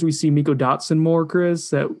think as we see Miko Dotson more,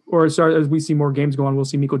 Chris, as we see more games go on, we'll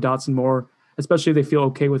see Miko Dotson more, especially if they feel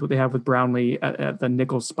okay with what they have with Brownlee at the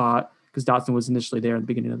nickel spot, because Dotson was initially there at the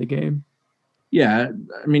beginning of the game. Yeah,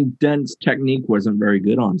 I mean, Dent's technique wasn't very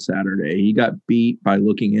good on Saturday. He got beat by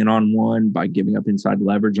looking in on one, by giving up inside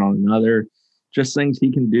leverage on another, just things he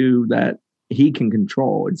can do that he can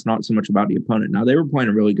control. It's not so much about the opponent. Now, they were playing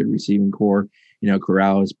a really good receiving core.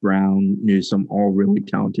 Corrales, Brown, Newsome, all really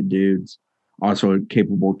talented dudes. Also a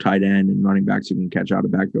capable tight end and running backs who can catch out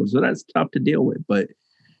of backfield. So that's tough to deal with. But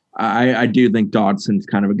I do think Dotson's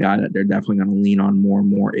kind of a guy that they're definitely going to lean on more and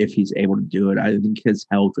more if he's able to do it. I think his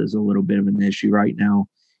health is a little bit of an issue right now.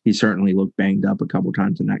 He certainly looked banged up a couple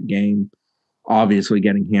times in that game. Obviously,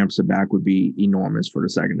 getting Hamza back would be enormous for the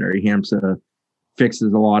secondary. Hamza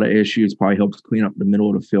fixes a lot of issues, probably helps clean up the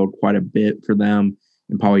middle of the field quite a bit for them,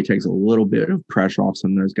 and probably takes a little bit of pressure off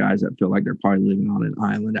some of those guys that feel like they're probably living on an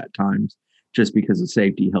island at times, just because the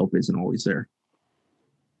safety help isn't always there.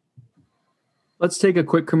 Let's take a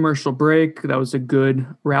quick commercial break. That was a good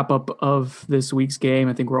wrap-up of this week's game.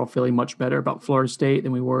 I think we're all feeling much better about Florida State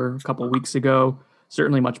than we were a couple of weeks ago.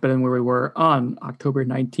 Certainly much better than where we were on October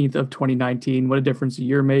 19th of 2019. What a difference a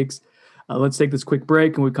year makes. Let's take this quick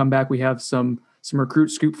break, and when we come back, we have some recruit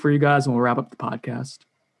scoop for you guys, and we'll wrap up the podcast.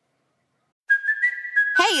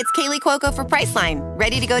 Hey, it's Kaylee Cuoco for Priceline.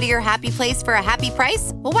 Ready to go to your happy place for a happy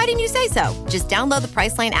price? Well, why didn't you say so? Just download the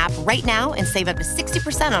Priceline app right now and save up to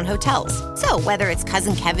 60% on hotels. So whether it's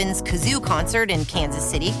Cousin Kevin's Kazoo Concert in Kansas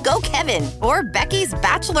City, go Kevin, or Becky's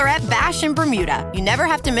Bachelorette Bash in Bermuda, you never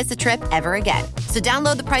have to miss a trip ever again. So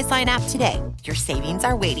download the Priceline app today. Your savings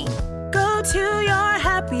are waiting. Go to your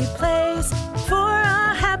happy place for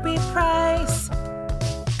a happy price.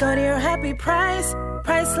 Go to your happy price,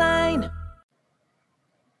 Priceline.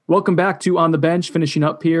 Welcome back to On the Bench, finishing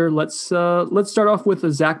up here. Let's start off with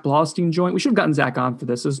a Zach Blostein joint. We should have gotten Zach on for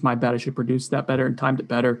this. This is my bad. I should have produced that better and timed it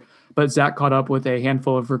better. But Zach caught up with a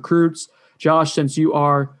handful of recruits. Josh, since you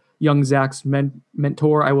are young Zach's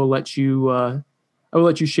mentor, I will let you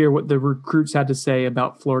share what the recruits had to say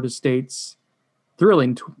about Florida State's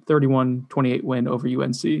thrilling 31-28 win over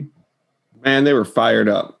UNC. Man, they were fired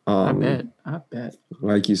up. I bet.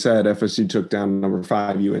 Like you said, FSU took down number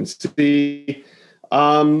 5 UNC.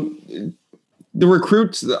 The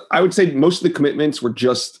recruits, I would say most of the commitments were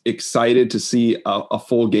just excited to see a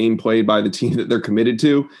full game played by the team that they're committed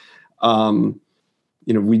to.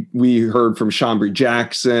 We heard from Chambry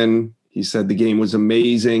Jackson. He said the game was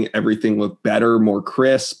amazing. Everything looked better, more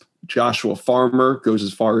crisp. Joshua Farmer goes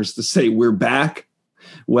as far as to say we're back.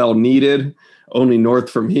 Well needed. Only north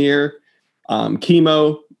from here.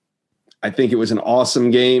 Chemo, I think it was an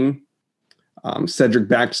awesome game. Cedric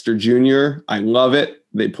Baxter Jr., I love it.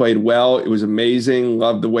 They played well. It was amazing.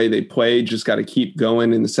 Love the way they played. Just got to keep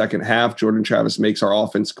going in the second half. Jordan Travis makes our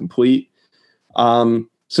offense complete. So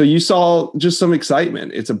you saw just some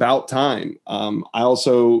excitement. It's about time. I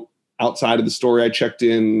also, outside of the story, I checked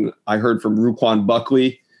in. I heard from Ruquan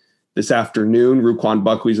Buckley this afternoon. Ruquan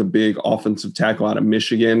Buckley's a big offensive tackle out of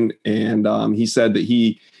Michigan. And he said that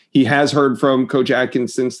he has heard from Coach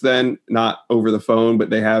Atkins since then, not over the phone, but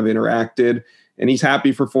they have interacted. And he's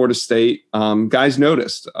happy for Florida State. Guys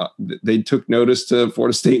noticed. They took notice to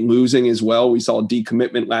Florida State losing as well. We saw a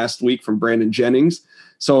decommitment last week from Brandon Jennings.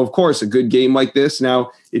 So, of course, a good game like this.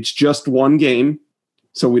 Now, it's just one game,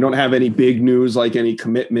 so we don't have any big news like any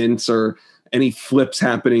commitments or any flips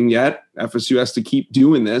happening yet. FSU has to keep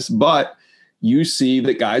doing this. But you see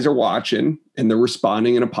that guys are watching and they're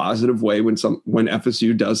responding in a positive way when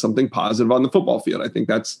FSU does something positive on the football field. I think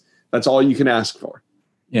that's all you can ask for.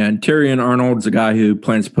 Yeah, and Terrion Arnold's a guy who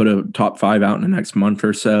plans to put a top 5 out in the next month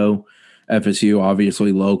or so. FSU,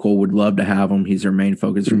 obviously local, would love to have him. He's their main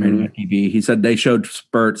focus remaining on TV. He said they showed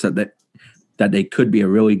spurts that they could be a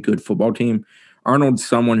really good football team Arnold's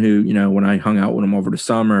someone who, when I hung out with him over the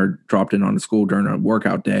summer, dropped in on the school during a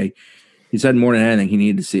workout day, he said more than anything, he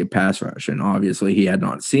needed to see a pass rush. And obviously he had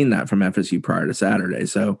not seen that from FSU prior to Saturday.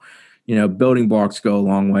 So, building blocks go a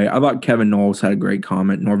long way. I thought Kevin Knowles had a great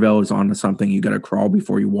comment. Norvell is onto something. You got to crawl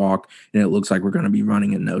before you walk. And it looks like we're going to be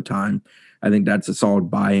running in no time. I think that's a solid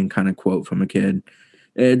buy-in kind of quote from a kid.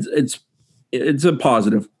 It's a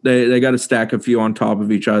positive. They got to stack a few on top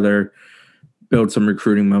of each other, build some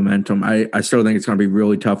recruiting momentum. I still think it's going to be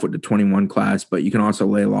really tough with the 21 class, but you can also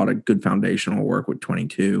lay a lot of good foundational work with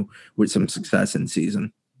 22 with some success in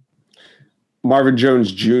season. Marvin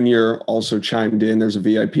Jones Jr. also chimed in. There's a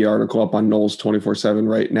VIP article up on Knowles 24/7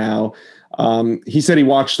 right now. He said he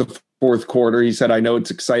watched the fourth quarter. He said, I know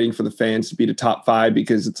it's exciting for the fans to beat a top 5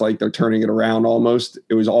 because it's like they're turning it around almost.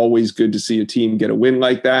 It was always good to see a team get a win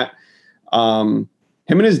like that.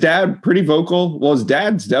 Him and his dad, pretty vocal. Well, his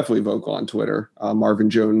dad's definitely vocal on Twitter. Marvin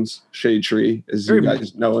Jones, Shade Tree, as you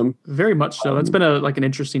guys know him. Very much so. That's been an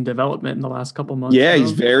interesting development in the last couple months. Yeah,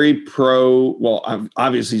 he's very pro. Well,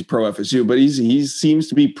 obviously he's pro FSU, but he seems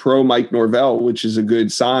to be pro Mike Norvell, which is a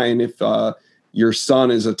good sign if your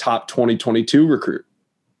son is a top 2022 recruit.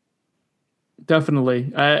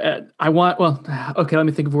 Definitely. Okay, let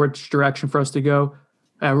me think of which direction for us to go.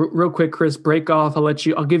 Real quick, Chris, break off.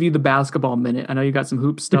 I'll give you the basketball minute. I know you got some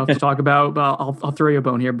hoop stuff to talk about, but I'll throw you a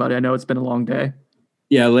bone here, buddy. I know it's been a long day.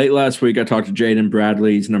 Yeah, late last week I talked to Jaden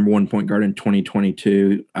Bradley. He's number 1 point guard in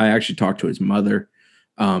 2022. I actually talked to his mother.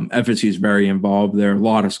 FSU is very involved there. A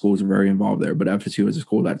lot of schools are very involved there, but FSU is a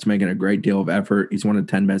school that's making a great deal of effort. He's one of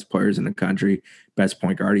the 10 best players in the country, best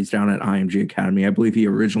point guard. He's down at IMG Academy. I believe he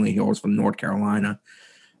was from North Carolina.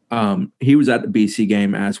 He was at the BC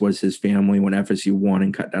game, as was his family, when FSU won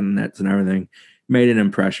and cut down the nets and everything. Made an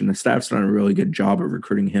impression. The staff's done a really good job of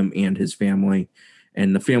recruiting him and his family.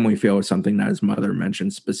 And the family feel is something that his mother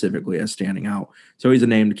mentioned specifically as standing out. So he's a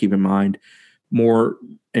name to keep in mind. More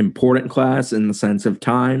important class in the sense of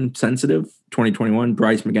time sensitive. 2021,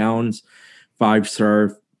 Bryce McGowan's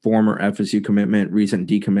 5-star former FSU commitment, recent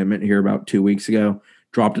decommitment here about 2 weeks ago.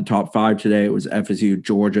 Dropped to top 5 today. It was FSU,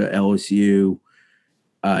 Georgia, LSU,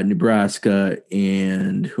 Nebraska,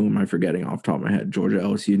 and who am I forgetting off the top of my head? Georgia,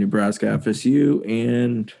 LSU, Nebraska, FSU,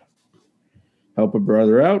 and help a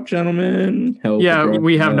brother out, gentlemen.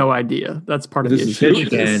 We have no idea. That's part of the issue.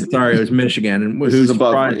 Michigan. Sorry, it was Michigan. And who's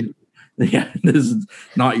above me. Yeah, this is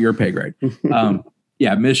not your pay grade.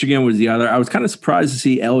 Michigan was the other. I was kind of surprised to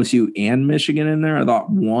see LSU and Michigan in there. I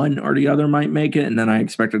thought one or the other might make it, and then I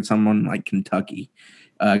expected someone like Kentucky.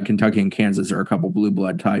 Kentucky and Kansas are a couple blue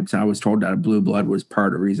blood types. I was told that a blue blood was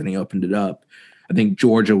part of the reason he opened it up. I think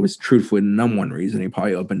Georgia was truthfully the number one reason he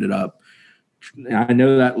probably opened it up. I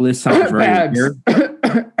know that list sounds very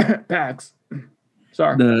weird. Bags.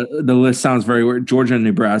 Sorry. The list sounds very weird. Georgia and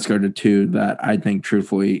Nebraska are the two that I think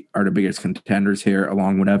truthfully are the biggest contenders here,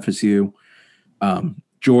 along with FSU.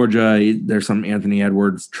 Georgia, there's some Anthony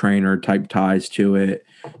Edwards trainer type ties to it,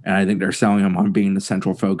 and I think they're selling him on being the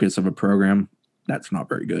central focus of a program. That's not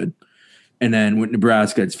very good. And then with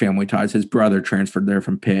Nebraska, it's family ties. His brother transferred there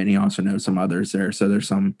from Pitt, and he also knows some others there. So there's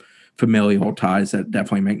some familial ties that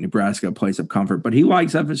definitely make Nebraska a place of comfort. But he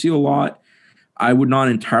likes FSU a lot. I would not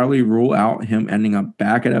entirely rule out him ending up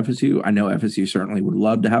back at FSU. I know FSU certainly would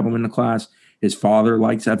love to have him in the class. His father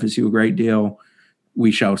likes FSU a great deal.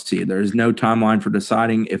 We shall see. There is no timeline for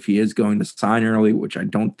deciding if he is going to sign early, which I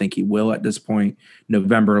don't think he will at this point.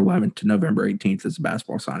 November 11th to November 18th is the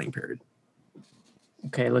basketball signing period.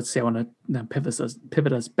 Okay, let's see. I want to now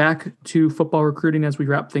pivot us back to football recruiting as we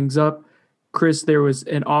wrap things up. Chris, there was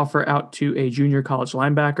an offer out to a junior college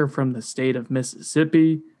linebacker from the state of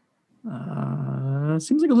Mississippi.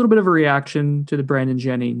 Seems like a little bit of a reaction to the Brandon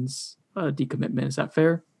Jennings decommitment. Is that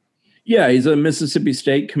fair? Yeah, he's a Mississippi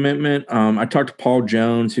State commitment. I talked to Paul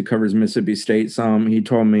Jones, who covers Mississippi State some. He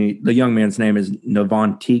told me the young man's name is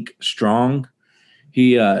Navontique Strong.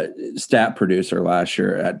 He stat producer last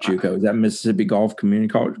year at JUCO. Is that Mississippi Gulf Community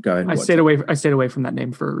College? Go ahead. I stayed away from that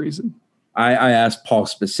name for a reason. I asked Paul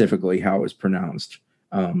specifically how it was pronounced.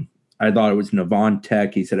 I thought it was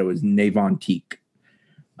Navontek. He said it was Navontique.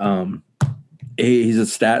 He's a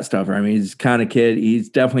stat stuffer. I mean, he's the kind of kid. He's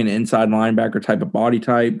definitely an inside linebacker type of body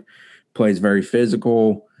type. Plays very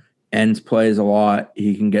physical. Ends plays a lot.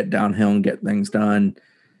 He can get downhill and get things done.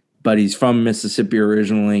 But he's from Mississippi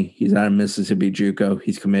originally. He's out of Mississippi JUCO.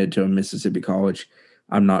 He's committed to a Mississippi college.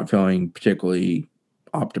 I'm not feeling particularly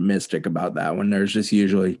optimistic about that one. There's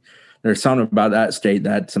something about that state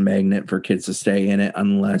that's a magnet for kids to stay in it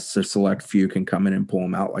unless a select few can come in and pull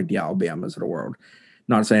them out like the Alabamas of the world.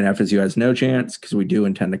 Not saying FSU has no chance because we do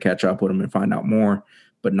intend to catch up with them and find out more,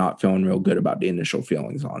 but not feeling real good about the initial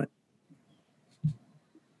feelings on it.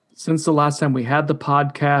 Since the last time we had the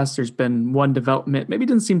podcast, there's been one development. Maybe it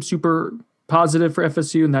didn't seem super positive for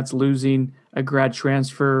FSU, and that's losing a grad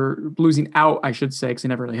transfer, losing out, I should say, because they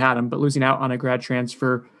never really had him, but losing out on a grad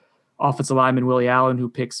transfer offensive lineman Willie Allen, who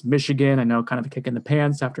picks Michigan. I know, kind of a kick in the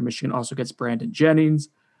pants after Michigan also gets Brandon Jennings.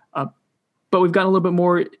 But we've gotten a little bit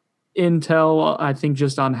more intel, I think,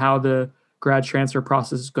 just on how the grad transfer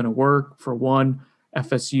process is going to work. For one,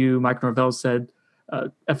 FSU, Mike Norvell said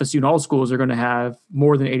FSU and all schools are going to have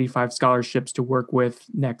more than 85 scholarships to work with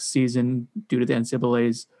next season due to the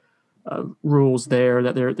NCAA's rules there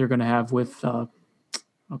that they're going to have with oh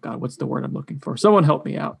God, what's the word I'm looking for? Someone help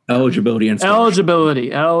me out. Eligibility and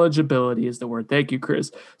Eligibility is the word. Thank you, Chris.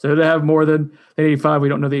 So to have more than 85, we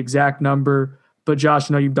don't know the exact number, but Josh,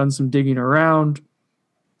 I know you've done some digging around.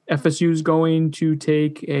 FSU is going to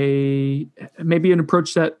take maybe an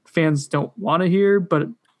approach that fans don't want to hear, but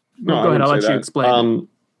go ahead. I'll let you explain.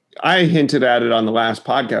 I hinted at it on the last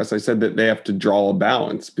podcast. I said that they have to draw a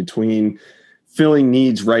balance between filling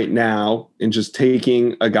needs right now and just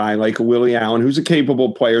taking a guy like a Willie Allen, who's a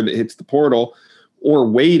capable player that hits the portal, or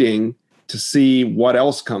waiting to see what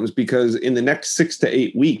else comes, because in the next 6 to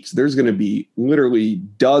 8 weeks, there's going to be literally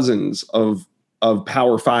dozens of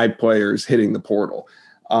Power 5 players hitting the portal.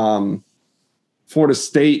 Florida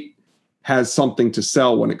State has something to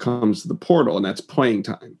sell when it comes to the portal, and that's playing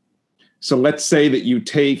time. So let's say that you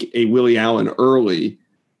take a Willie Allen early,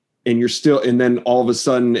 and then all of a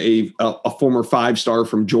sudden a former 5-star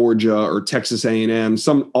from Georgia or Texas A&M,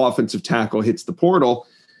 some offensive tackle hits the portal,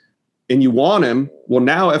 and you want him. Well,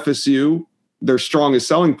 now FSU, their strongest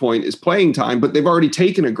selling point is playing time, but they've already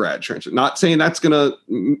taken a grad transfer. Not saying that's going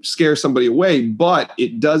to scare somebody away, but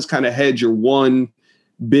it does kind of hedge your one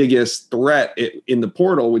biggest threat in the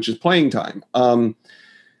portal, which is playing time.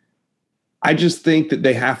 I just think that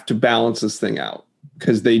they have to balance this thing out,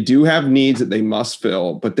 because they do have needs that they must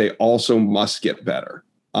fill, but they also must get better.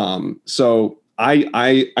 So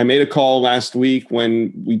I made a call last week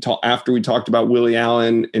after we talked about Willie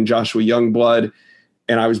Allen and Joshua Youngblood,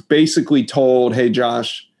 and I was basically told, "Hey,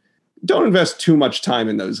 Josh, don't invest too much time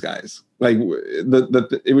in those guys." Like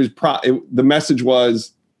the message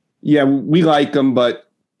was, "Yeah, we like them, but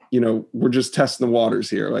we're just testing the waters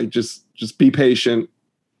here. Like just be patient.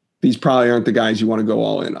 These probably aren't the guys you want to go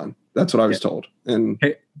all in on." That's what I was told. And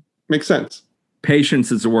makes sense.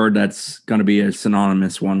 Patience is a word that's going to be a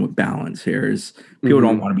synonymous one with balance here. Is people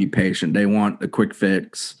don't want to be patient. They want the quick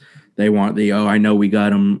fix. They want I know we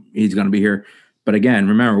got him, he's going to be here. But again,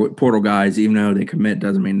 remember, with portal guys, even though they commit,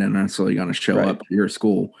 doesn't mean they're necessarily going to show up to your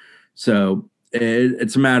school. So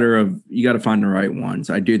it's a matter of, you got to find the right ones.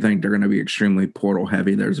 I do think they're going to be extremely portal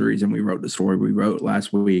heavy. There's a reason we wrote the story we wrote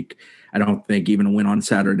last week. I don't think even a win on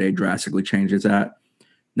Saturday drastically changes that.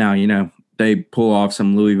 Now, they pull off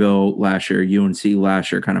some Louisville last year, UNC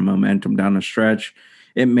last year kind of momentum down the stretch.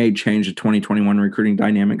 It may change the 2021 recruiting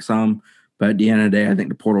dynamic some, but at the end of the day, I think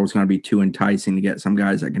the portal is going to be too enticing to get some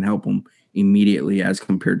guys that can help them immediately as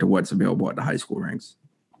compared to what's available at the high school ranks.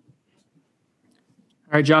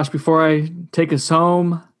 All right, Josh, before I take us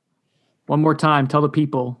home, one more time, tell the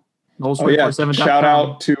people. Knowles247.com. Shout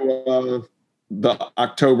out to the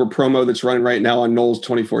October promo that's running right now on Knowles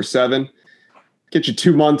 24/7. Get you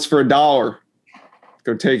 2 months for $1.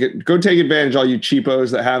 Go take it. Go take advantage, all you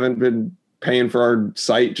cheapos that haven't been paying for our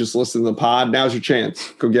site. Just listen to the pod. Now's your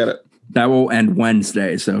chance. Go get it. That will end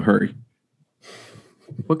Wednesday, so hurry.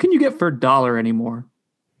 What can you get for $1 anymore?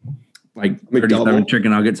 Like 37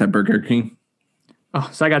 chicken nuggets at Burger King. Oh,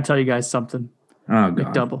 so I got to tell you guys something. Oh,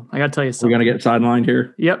 God. McDouble. I got to tell you something. We're going to get sidelined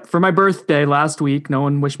here? Yep. For my birthday last week, no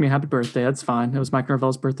one wished me a happy birthday. That's fine. It was Mike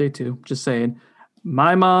Norvell's birthday, too. Just saying.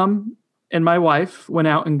 My mom and my wife went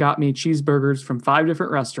out and got me cheeseburgers from 5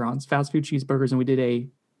 different restaurants, fast food cheeseburgers, and we did a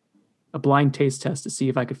blind taste test to see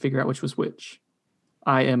if I could figure out which was which.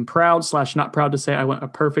 I am proud/not proud to say I went a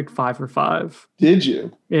perfect 5 for 5. Did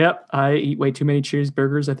you? Yep. I eat way too many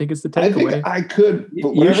cheeseburgers. I think it's the takeaway. I think I could.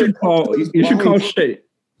 You should call shit.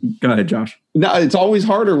 Go ahead, Josh. No, it's always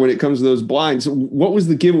harder when it comes to those blinds. What was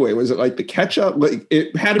the giveaway? Was it like the ketchup? Like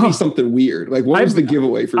it had to be something weird. Like what was the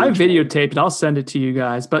giveaway for? I videotaped it. I'll send it to you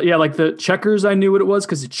guys. But yeah, like the Checkers, I knew what it was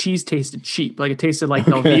because the cheese tasted cheap. Like it tasted like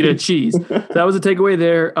Velveeta cheese. So that was a takeaway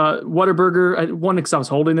there. Whataburger, one because I was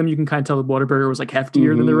holding them. You can kind of tell the Whataburger was like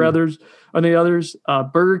heftier than the others.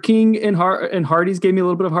 Burger King and Hardee's gave me a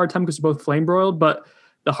little bit of a hard time because they're both flame broiled, but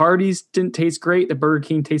the Hardee's didn't taste great. The Burger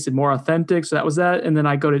King tasted more authentic. So that was that. And then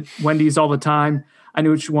I go to Wendy's all the time. I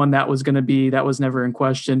knew which one that was going to be. That was never in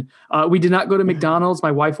question. We did not go to McDonald's.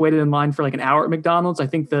 My wife waited in line for like an hour at McDonald's. I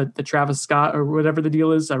think the Travis Scott or whatever the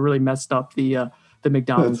deal is, I really messed up the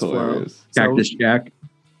McDonald's flow. Cactus Jack.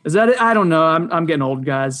 Is that it? I don't know. I'm getting old,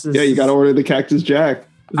 guys. Yeah, you got to order the Cactus Jack.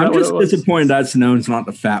 I'm just disappointed that Snone's not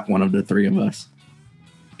the fat one of the three of us.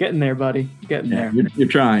 Getting there, buddy. Getting there. You're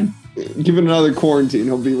trying. Give it another quarantine.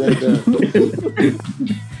 He'll be right there.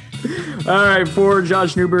 All right, for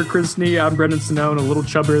Josh Newberg, Chris Nee, I'm Brendan Sonnone, a little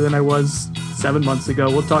chubbier than I was 7 months ago.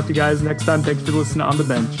 We'll talk to you guys next time. Thanks for listening to On the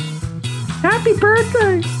Bench. Happy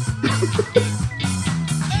birthday!